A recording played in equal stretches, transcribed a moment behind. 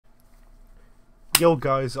Yo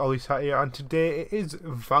guys, Ollie's hat here, and today it is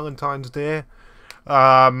Valentine's Day.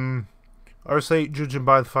 Obviously, judging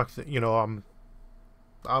by the fact that,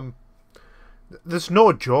 I'm there's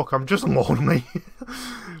no joke, I'm just lonely.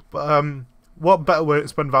 But, what better way to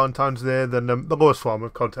spend Valentine's Day than the lowest form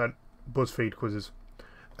of content, BuzzFeed quizzes.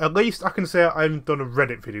 At least I can say I haven't done a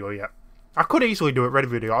Reddit video yet. I could easily do a Reddit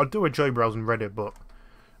video, I'd do a joy browsing Reddit, but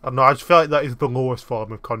I don't know, I just feel like that is the lowest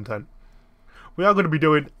form of content. We are going to be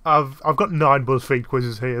doing, I've got 9 BuzzFeed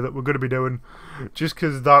quizzes here that we're going to be doing, just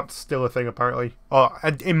because that's still a thing apparently. Or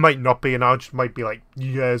it might not be, and I just might be like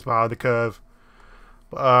years behind the curve.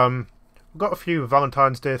 But we've got a few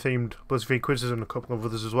Valentine's Day themed BuzzFeed quizzes and a couple of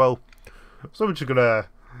others as well. So we're just going to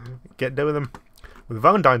get doing them. With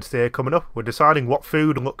Valentine's Day coming up, we're deciding what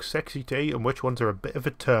food looks sexy to eat and which ones are a bit of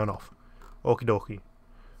a turn off. Okie dokie.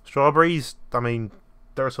 Strawberries, I mean,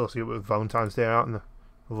 they're associated with Valentine's Day, aren't they?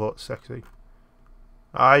 Although it's sexy.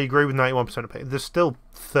 I agree with 91% of people. There's still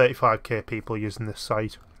 35k people using this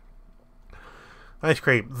site. Ice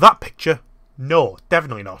cream. That picture? No,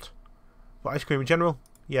 definitely not. But ice cream in general?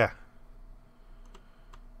 Yeah.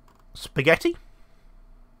 Spaghetti?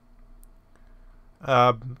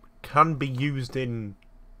 Can be used in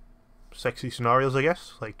sexy scenarios, I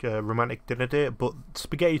guess. Like a romantic dinner date. But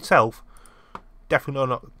spaghetti itself, definitely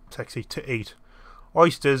not sexy to eat.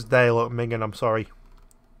 Oysters, they look minging, I'm sorry.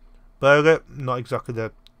 Burger, not exactly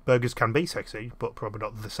the... Burgers can be sexy, but probably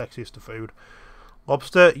not the sexiest of food.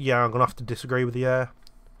 Lobster, yeah, I'm going to have to disagree with you.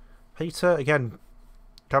 Pizza, again,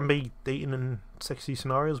 can be eaten in sexy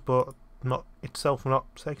scenarios, but not itself not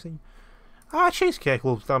sexy. Cheesecake,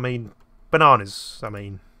 well, I mean, bananas, I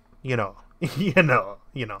mean, you know. you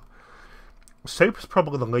know. Soup is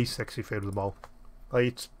probably the least sexy food of them all. Like,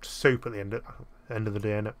 it's soup at the end of the day,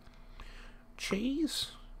 innit?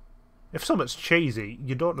 Cheese? If something's cheesy,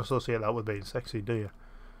 you don't associate that with being sexy, do you?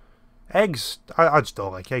 Eggs, I just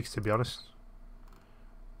don't like eggs, to be honest.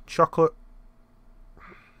 Chocolate.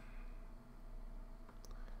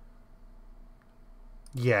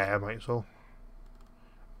 Yeah, I might as well.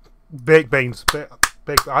 Baked beans.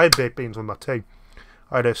 I had baked beans on my tea.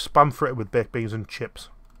 I had a spam fritter with baked beans and chips.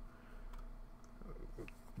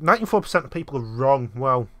 94% of people are wrong.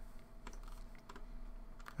 Wow.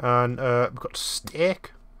 And we've got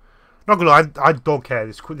steak. Not gonna lie, I don't care.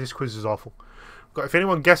 This quiz is awful. But if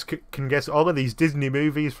anyone can guess all of these Disney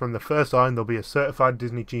movies from the first line, they'll be a certified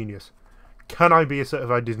Disney genius. Can I be a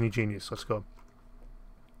certified Disney genius? Let's go.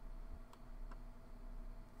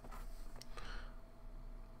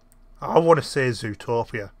 I want to say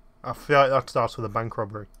Zootopia. I feel like that starts with a bank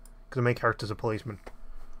robbery because the main character's a policeman.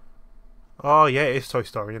 Oh yeah, it is Toy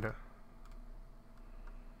Story, isn't it?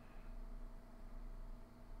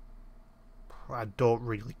 I don't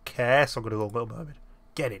really care, so I'm going to go Little Mermaid.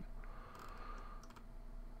 Get in.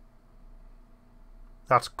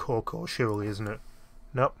 That's Coco, surely, isn't it?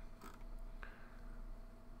 Nope.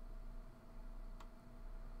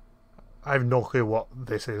 I have no clue what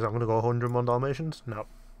this is. I'm going to go 101 Dalmatians? No.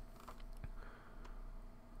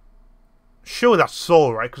 Surely that's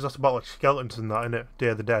Soul, right? Because that's about like skeletons and that, isn't it? Day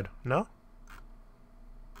of the Dead. No?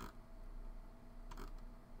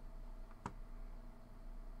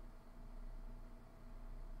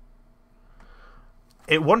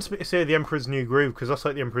 It wants me to say The Emperor's New Groove because that's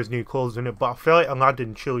like The Emperor's New Clothes, isn't it? But I feel like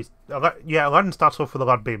Aladdin surely... Yeah, Aladdin starts off with a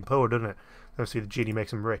lad being poor, doesn't it? Then see the genie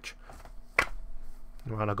makes him rich.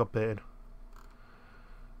 Man, I got baited.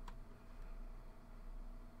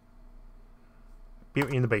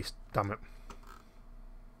 Beauty and the Beast, damn it.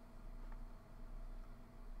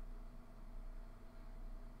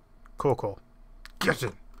 Coco. Get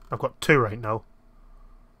in! I've got 2 right now.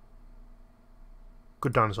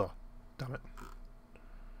 Good Dinosaur. Damn it.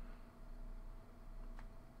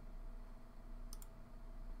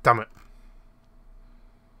 Damn it.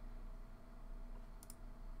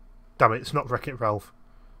 Damn it, it's not Wreck-It Ralph.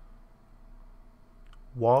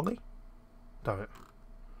 Wally? Damn it.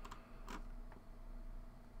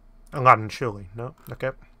 Aladdin, surely. No? Okay.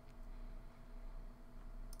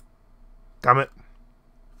 Damn it.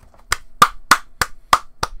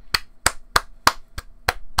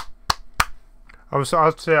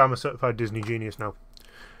 I'd say I'm a certified Disney genius now.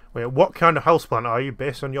 Wait, what kind of houseplant are you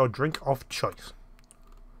based on your drink of choice?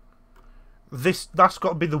 That's got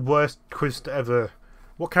to be the worst quiz to ever...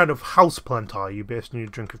 What kind of houseplant are you based on your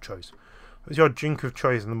drink of choice? What's your drink of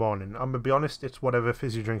choice in the morning? I'm going to be honest, it's whatever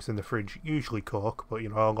fizzy drinks in the fridge. Usually Coke, but you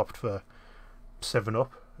know, I'll opt for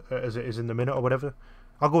 7-Up as it is in the minute or whatever.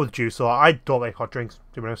 I'll go with juice, so I don't like hot drinks,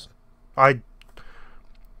 to be honest.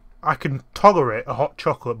 I can tolerate a hot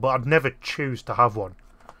chocolate, but I'd never choose to have one.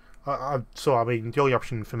 So, I mean, the only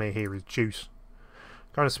option for me here is juice.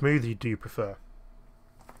 What kind of smoothie do you prefer?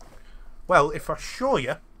 Well, if I show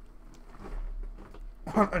you,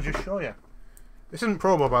 I'll just show you. This isn't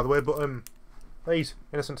promo, by the way, but these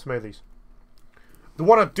innocent smoothies. The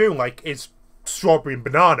one I do like is strawberry and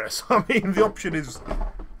bananas. I mean, the option is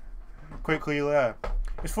quickly there.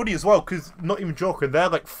 It's funny as well because, not even joking, they're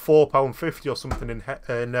like £4.50 or something in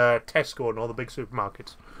Tesco and all the big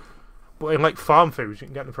supermarkets. But in like farm foods, you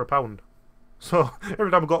can get them for £1. So every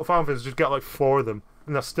time I got farm foods, I just get like 4 of them,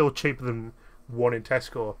 and that's still cheaper than one in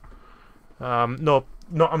Tesco. No,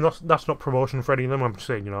 that's not promotion for any of them. I'm just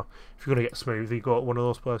saying, you know, if you're gonna get a smoothie, go to one of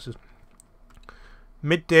those places.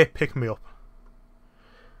 Midday pick me up.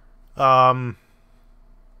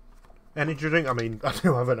 Energy drink. I mean, I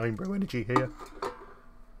do have an Iron Brew energy here.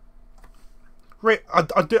 Right,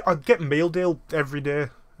 I'd get meal deal every day,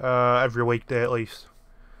 every weekday at least.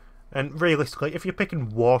 And realistically, if you're picking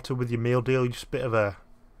water with your meal deal, you're just a bit of a...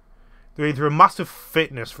 They're either a massive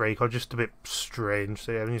fitness freak or just a bit strange.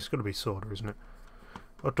 So, yeah, I mean, it's going to be soda, isn't it?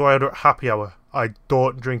 What do I order at happy hour? I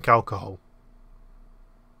don't drink alcohol.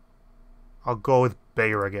 I'll go with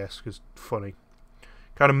beer, I guess, because it's funny.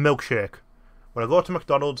 Kind of milkshake. When I go to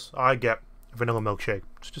McDonald's, I get a vanilla milkshake.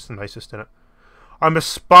 It's just the nicest, innit? I'm a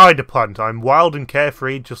spider plant. I'm wild and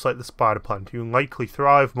carefree, just like the spider plant. You likely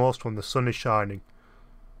thrive most when the sun is shining.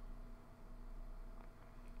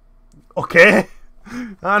 Okay.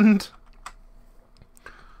 And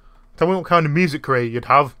tell me what kind of music career you'd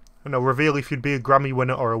have, and I'll reveal if you'd be a Grammy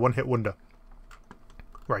winner or a one-hit wonder.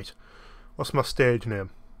 Right. What's my stage name?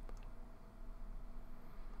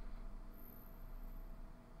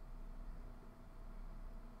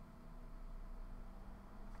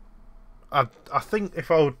 I think if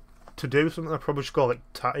I were to do something, I'd probably just go like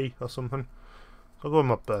Tatty or something. So I'll go with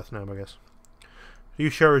my birth name, I guess. Do you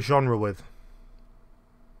share a genre with?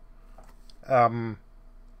 I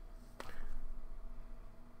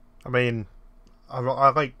mean, I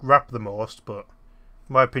like rap the most, but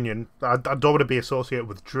in my opinion, I don't want to be associated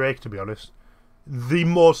with Drake, to be honest. The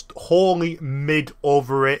most wholly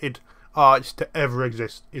mid-overrated artist to ever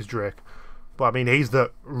exist is Drake. But I mean, he's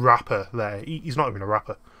the rapper there. He's not even a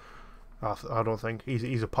rapper. I don't think.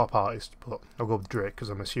 He's a pop artist, but I'll go with Drake because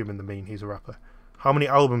I'm assuming the mean he's a rapper. How many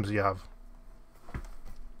albums do you have?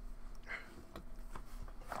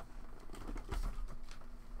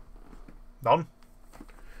 None.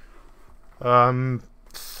 I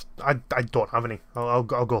don't have any. I'll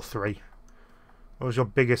go 3. What was your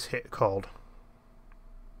biggest hit called?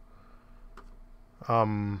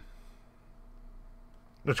 Let's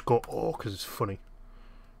go because it's funny.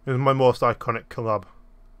 It was my most iconic collab.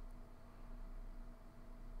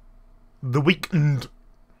 The Weeknd.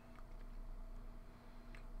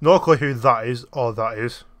 No clue who that is or that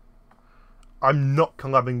is. I'm not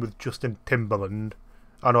collabing with Justin Timberland.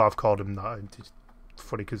 I know I've called him that. It's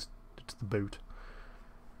funny because it's the boot.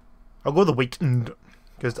 I'll go The Weeknd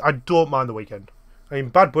because I don't mind The Weeknd. I mean,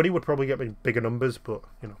 Bad Bunny would probably get me bigger numbers, but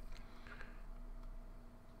you know,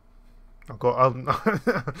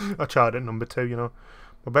 I tried at number 2. You know,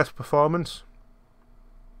 my best performance,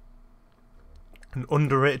 an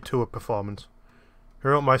underrated tour performance. Who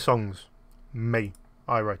wrote my songs? Me.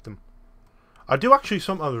 I write them. I do actually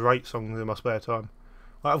sometimes write songs in my spare time.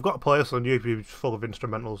 Like, I've got a playlist on YouTube full of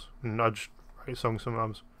instrumentals, and I just write songs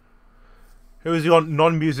sometimes. Who is your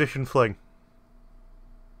non-musician fling?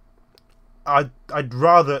 I'd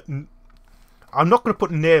rather... I'm not going to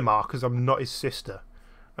put Neymar because I'm not his sister.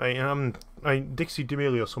 Dixie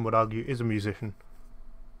D'Amelio, some would argue, is a musician.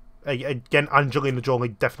 Again, Angelina Jolie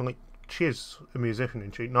definitely... She is a musician,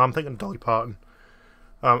 isn't she? No, I'm thinking Dolly Parton.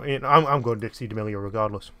 I'm going Dixie D'Amelio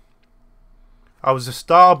regardless. I was a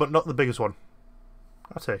star, but not the biggest one.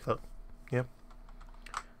 I'll take that. Yeah.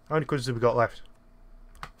 How many quizzes have we got left?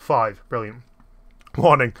 5. Brilliant.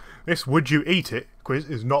 Warning. This Would You Eat It quiz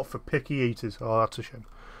is not for picky eaters. Oh, that's a shame.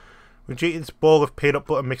 Would you eat this bowl of peanut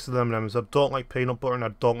butter mixed with M&M's? I don't like peanut butter and I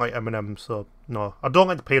don't like M&M's, so no. I don't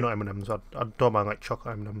like the peanut M&M's. I don't mind like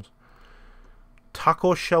chocolate M&M's.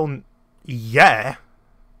 Taco shell... Yeah.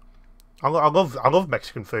 I love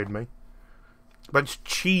Mexican food, mate. But it's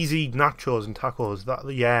cheesy nachos and tacos.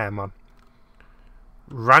 Yeah, man.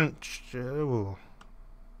 Ranch. Ooh.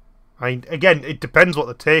 Again, it depends what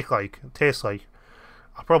they taste like.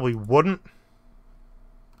 I probably wouldn't.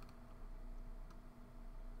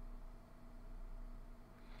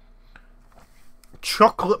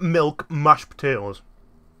 Chocolate milk mashed potatoes.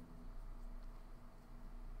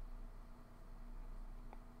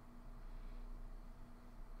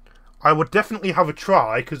 I would definitely have a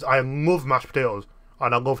try because I love mashed potatoes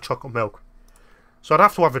and I love chocolate milk. So I'd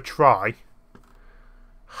have to have a try.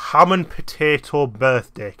 Ham and potato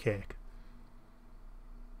birthday cake.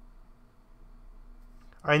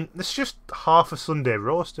 And it's just half a Sunday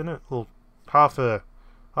roast, isn't it? Well, half a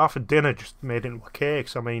dinner just made into a cake.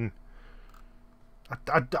 So, I mean,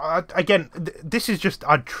 again, this is just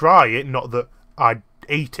I'd try it, not that I'd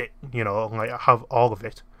eat it. You know, like have all of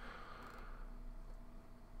it.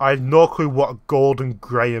 I have no clue what a golden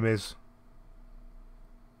graham is,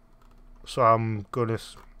 so I'm gonna.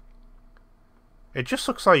 It just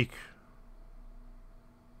looks like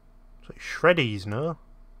it's like Shreddies, no?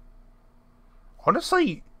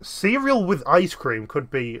 Honestly, cereal with ice cream could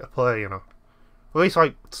be a play, you know. At least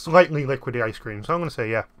like slightly liquidy ice cream. So I'm gonna say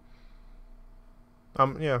yeah.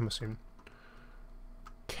 Yeah, I'm assuming.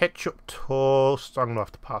 Ketchup toast. I'm gonna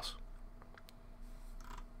have to pass.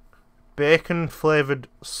 Bacon flavoured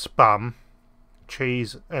spam,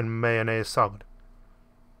 cheese and mayonnaise salad.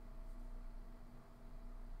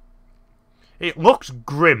 It looks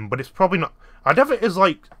grim, but it's probably not. I'd have it as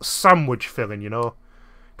like sandwich filling, you know,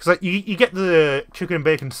 because like you get the chicken and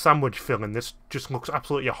bacon sandwich filling. This just looks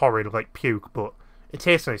absolutely horrid, like puke, but it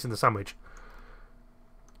tastes nice in the sandwich.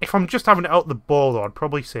 If I'm just having it out the bowl, though, I'd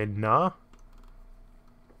probably say nah.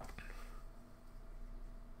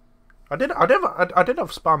 I did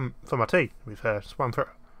have spam for my tea, to be fair. Spam for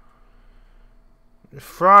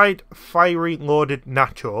fried, fiery, loaded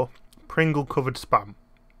nacho, Pringle covered spam.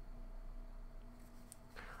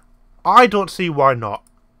 I don't see why not.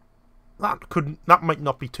 That might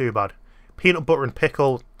not be too bad. Peanut butter and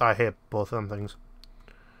pickle, I hate both of them things.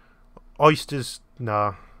 Oysters,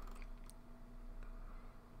 nah.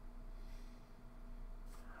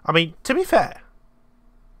 I mean, to be fair,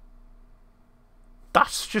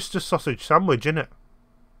 that's just a sausage sandwich, isn't it?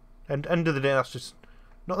 And end of the day, that's just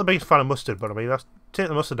not the biggest fan of mustard, but I mean, that's take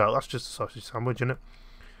the mustard out. That's just a sausage sandwich, isn't it?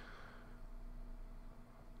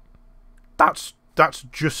 That's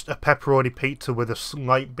just a pepperoni pizza with a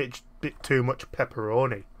slight bit too much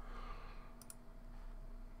pepperoni.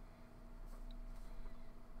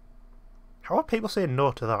 How are people saying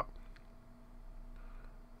no to that?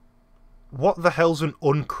 What the hell's an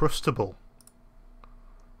Uncrustable?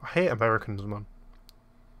 I hate Americans, man.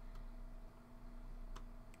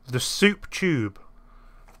 The soup tube.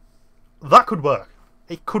 That could work.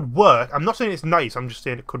 It could work. I'm not saying it's nice, I'm just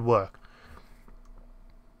saying it could work.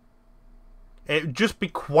 It'd just be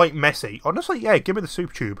quite messy. Honestly, yeah, give me the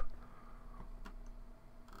soup tube.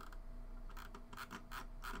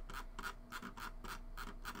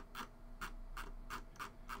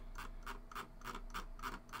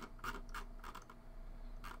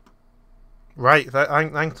 Right,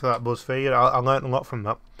 thanks for that, BuzzFeed. I learned a lot from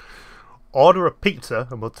that. Order a pizza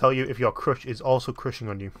and we'll tell you if your crush is also crushing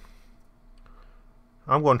on you.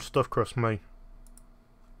 I'm going stuffed crust, me.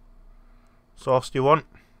 Sauce do you want?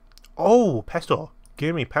 Oh, pesto.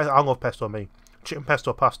 Give me pesto. I love pesto, me. Chicken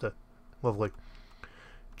pesto pasta. Lovely.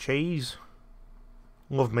 Cheese.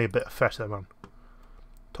 Love me a bit of feta, man.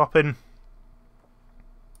 Topping.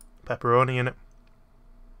 Pepperoni in it.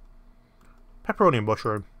 Pepperoni and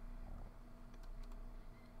mushroom.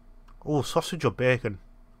 Oh, sausage or bacon?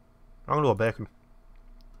 I'm gonna go bacon.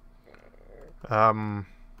 I've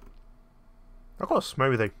got a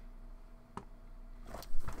smoothie.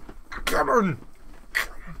 Come on!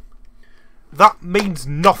 That means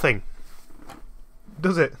nothing.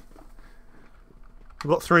 Does it? We've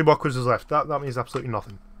got 3 more quizzes left. That means absolutely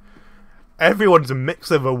nothing. Everyone's a mix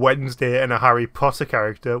of a Wednesday and a Harry Potter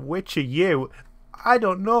character. Which are you? I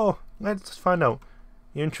don't know. Let's find out.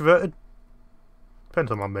 You introverted?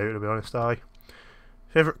 Depends on my mood, to be honest.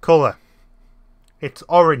 Favourite colour? It's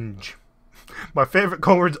orange. My favourite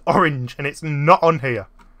colour is orange, and it's not on here.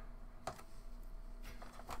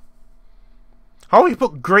 How you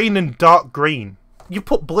put green and dark green? You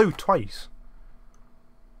put blue twice.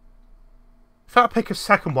 If I pick a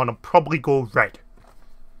second one, I'll probably go red.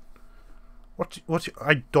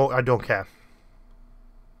 I don't care.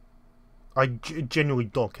 I genuinely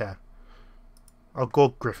don't care. I'll go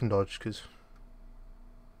Gryffindor just because.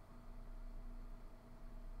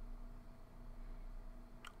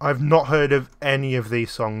 I've not heard of any of these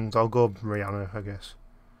songs. I'll go Rihanna, I guess.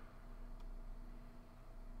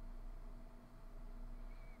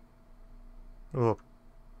 Or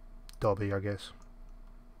Dobby, I guess.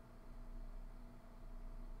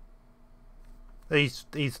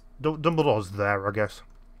 Dumbledore's there, I guess.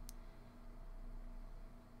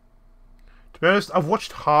 To be honest, I've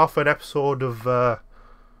watched half an episode of.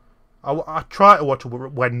 I tried to watch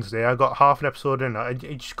Wednesday. I got half an episode in.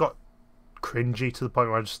 It just got cringy to the point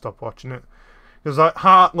where I just stopped watching it. It was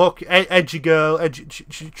like, look, edgy girl,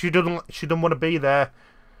 she doesn't want to be there.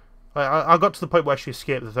 I got to the point where she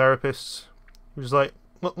escaped the therapists. It was like,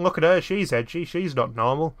 look at her, she's edgy, she's not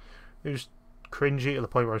normal. It was cringy to the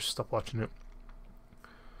point where I just stopped watching it.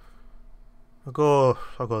 I'll go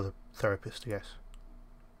the therapist, I guess.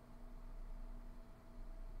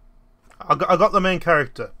 I got the main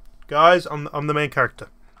character. Guys, I'm the main character.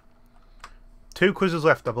 2 quizzes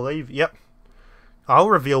left, I believe. Yep. I'll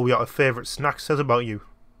reveal what your favourite snack says about you.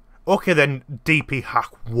 Okay then, DP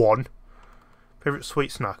Hack 1. Favourite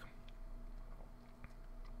sweet snack.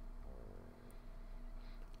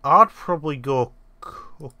 I'd probably go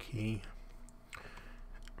cookie.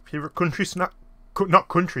 Favourite country snack? Not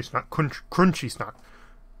country snack, crunchy snack.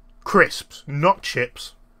 Crisps, not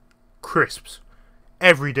chips. Crisps.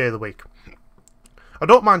 Every day of the week. I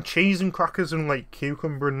don't mind cheese and crackers and like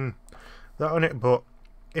cucumber and that on it, but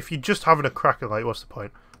if you're just having a cracker, like, what's the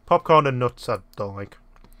point? Popcorn and nuts I don't like.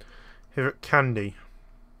 Favourite candy?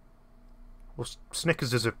 Well,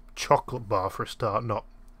 Snickers is a chocolate bar for a start, not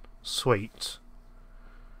sweets.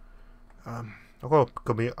 I'll go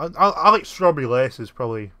gummy. I like strawberry laces,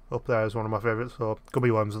 probably up there as one of my favourites, so gummy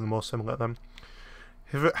worms are the most similar to them.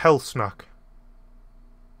 Favourite health snack?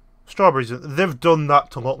 Strawberries. They've done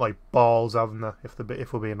that to look like balls, haven't they?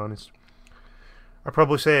 If we're being honest. I'd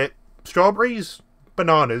probably say strawberries,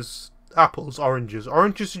 bananas, apples, oranges.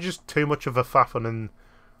 Oranges are just too much of a faffin and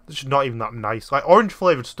they're just not even that nice. Like, orange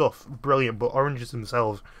flavoured stuff, brilliant, but oranges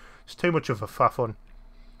themselves, it's too much of a faffin.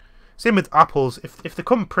 Same with apples. If they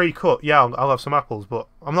come pre-cut, yeah, I'll have some apples, but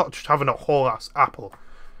I'm not just having a whole ass apple.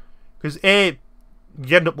 Because A,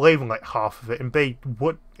 you end up leaving like half of it, and B,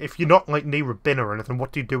 what if you're not like near a bin or anything,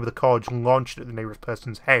 what do you do with the cord? You launch it at the nearest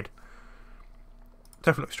person's head.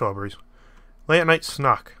 Definitely strawberries. Late night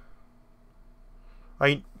snack. I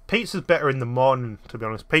mean, pizza's better in the morning, to be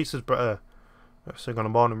honest. Pizza's better. Let's say on a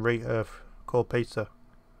morning cold pizza.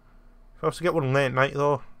 If I was to get one late night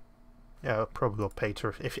though, yeah, I'll probably go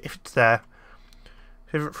pizza if it's there.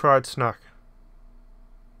 Favourite fried snack?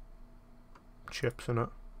 Chips, innit?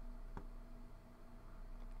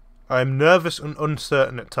 I am nervous and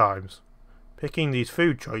uncertain at times. Picking these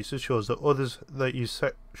food choices shows others that you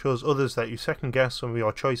second guess some of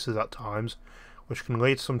your choices at times, which can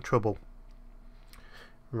lead to some trouble.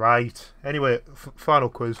 Right. Anyway, final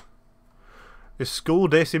quiz. This school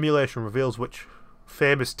day simulation reveals which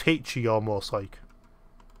famous teacher you're most like.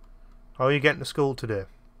 How are you getting to school today?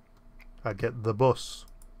 I get the bus.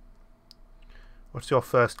 What's your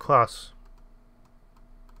first class?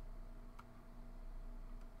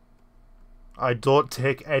 I don't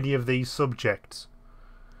take any of these subjects.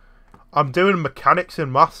 I'm doing mechanics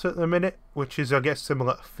and maths at the minute, which is, I guess,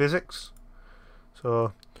 similar to physics.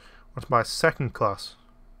 So, what's my second class?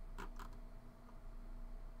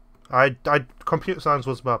 Computer science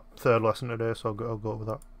was my third lesson today, so I'll go with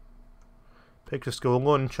that. Pick a school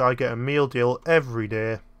lunch. I get a meal deal every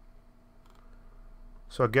day.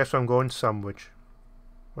 So I guess I'm going sandwich.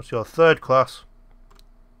 What's your third class?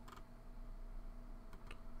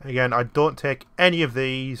 Again, I don't take any of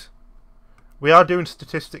these. We are doing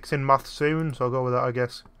statistics in math soon, so I'll go with that, I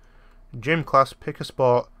guess. Gym class, pick a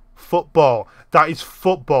sport. Football. That is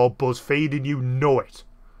football, BuzzFeed, and you know it.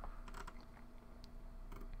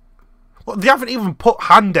 Well, they haven't even put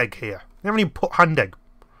hand egg here. They haven't even put hand egg.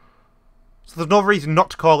 So there's no reason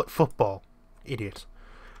not to call it football. Idiot.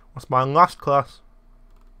 What's my last class?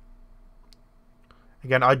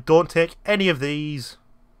 Again, I don't take any of these.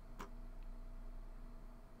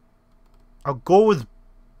 I'll go with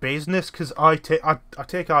business because I take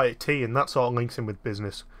IT and that sort of links in with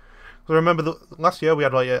business. So I remember last year we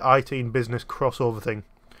had like an IT and business crossover thing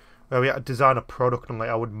where we had to design a product and like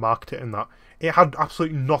I would market it and that. It had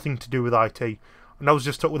absolutely nothing to do with IT, and I was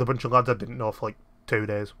just stuck with a bunch of lads I didn't know for like 2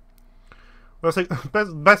 days. But I think the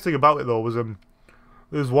best thing about it though was there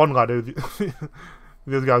was one lad who the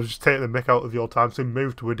other guy was just taking the mick out of the old time, so he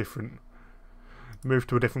moved to a different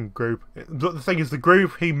group. The thing is, the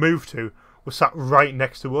group he moved to was sat right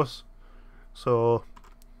next to us, so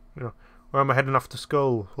you know, where am I heading after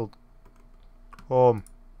school? Well, home.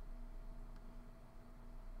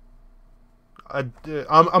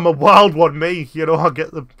 I'm a wild one, me. You know,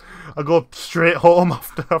 I go straight home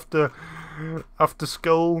after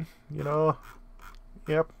school. You know,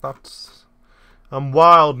 yep, I'm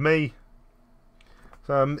wild, me.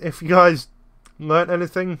 So if you guys learnt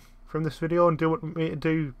anything from this video and do want me to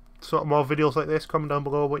do sort of more videos like this, comment down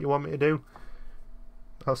below what you want me to do.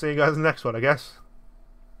 I'll see you guys in the next one, I guess.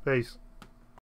 Peace.